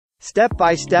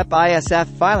Step-by-step ISF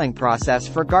filing process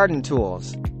for garden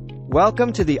tools.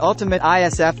 Welcome to the ultimate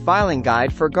ISF filing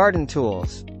guide for garden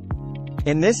tools.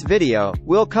 In this video,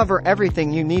 we'll cover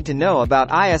everything you need to know about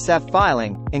ISF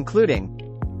filing, including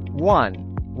 1.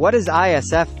 What is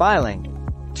ISF filing?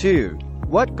 2.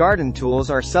 What garden tools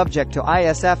are subject to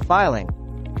ISF filing?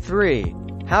 3.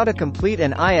 How to complete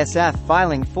an ISF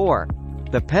filing. 4.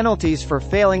 The penalties for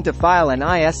failing to file an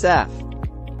ISF.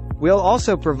 We'll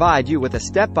also provide you with a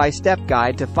step-by-step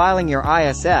guide to filing your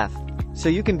ISF, so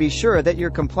you can be sure that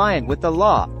you're compliant with the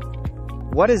law.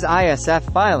 What is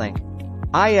ISF filing?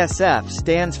 ISF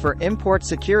stands for Import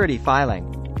Security Filing.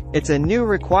 It's a new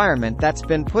requirement that's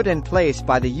been put in place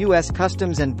by the U.S.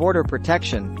 Customs and Border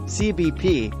Protection,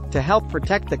 CBP, to help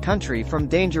protect the country from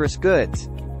dangerous goods.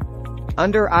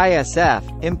 Under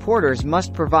ISF, importers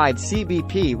must provide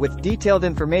CBP with detailed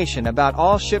information about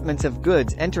all shipments of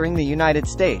goods entering the United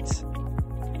States.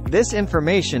 This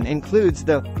information includes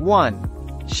the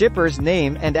 1. Shipper's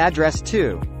name and address.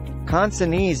 2.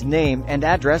 Consignee's name and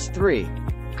address. 3.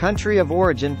 Country of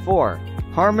origin. 4.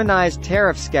 Harmonized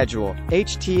Tariff Schedule,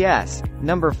 HTS.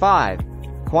 Number 5.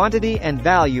 Quantity and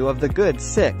value of the goods.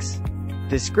 6.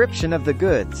 Description of the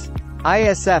goods.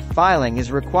 ISF filing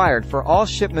is required for all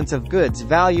shipments of goods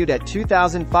valued at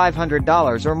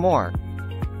 $2,500 or more.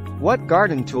 What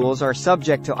garden tools are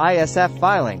subject to ISF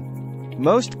filing?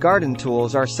 Most garden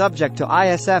tools are subject to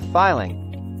ISF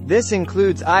filing. This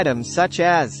includes items such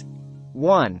as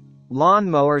 1. Lawn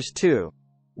mowers. 2.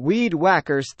 Weed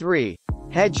whackers. 3.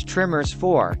 Hedge trimmers.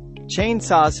 4.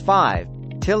 Chainsaws. 5.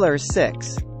 Tillers.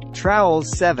 6.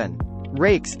 Trowels. 7.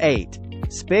 Rakes. 8.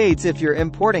 Spades. If you're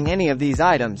importing any of these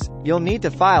items, you'll need to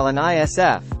file an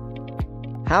ISF.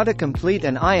 How to complete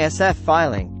an ISF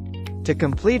filing? To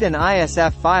complete an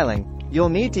ISF filing, you'll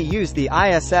need to use the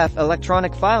ISF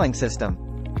electronic filing system.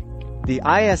 The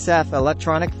ISF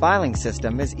electronic filing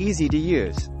system is easy to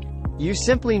use. You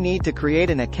simply need to create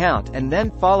an account and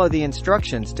then follow the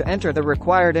instructions to enter the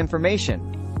required information.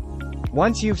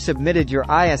 Once you've submitted your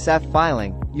ISF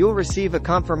filing, you'll receive a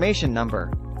confirmation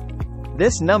number.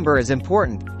 This number is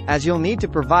important, as you'll need to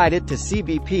provide it to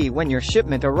CBP when your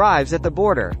shipment arrives at the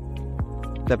border.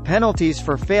 The penalties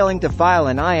for failing to file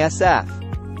an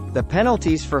ISF. The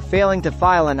penalties for failing to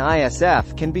file an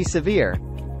ISF can be severe.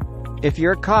 If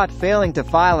you're caught failing to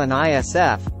file an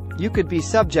ISF, you could be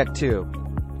subject to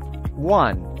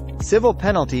 1. Civil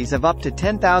penalties of up to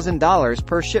 $10,000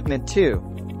 per shipment.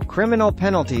 2. Criminal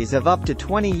penalties of up to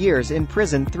 20 years in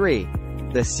prison. 3.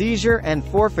 The seizure and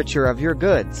forfeiture of your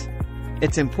goods.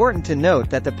 It's important to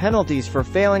note that the penalties for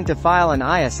failing to file an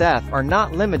ISF are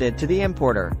not limited to the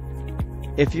importer.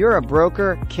 If you're a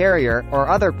broker, carrier, or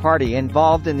other party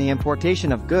involved in the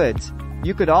importation of goods,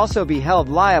 you could also be held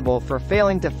liable for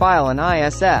failing to file an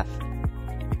ISF.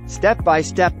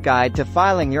 Step-by-step guide to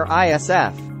filing your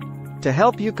ISF. To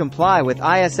help you comply with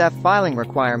ISF filing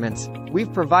requirements,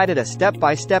 we've provided a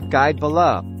step-by-step guide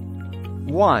below.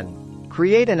 1.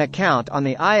 Create an account on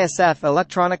the ISF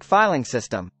electronic filing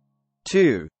system.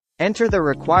 2. Enter the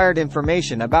required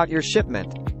information about your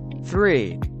shipment.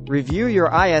 3. Review your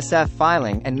ISF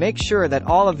filing and make sure that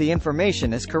all of the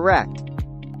information is correct.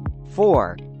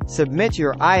 4. Submit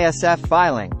your ISF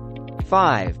filing.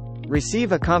 5.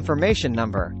 Receive a confirmation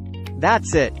number.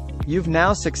 That's it. You've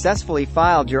now successfully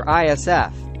filed your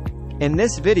ISF. In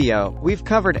this video, we've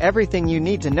covered everything you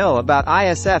need to know about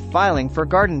ISF filing for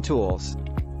garden tools.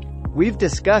 We've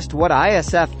discussed what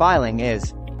ISF filing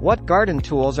is, what garden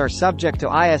tools are subject to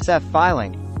ISF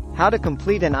filing, how to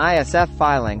complete an ISF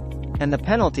filing, and the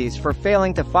penalties for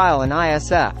failing to file an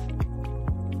ISF.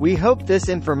 We hope this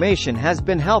information has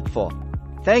been helpful.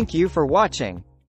 Thank you for watching.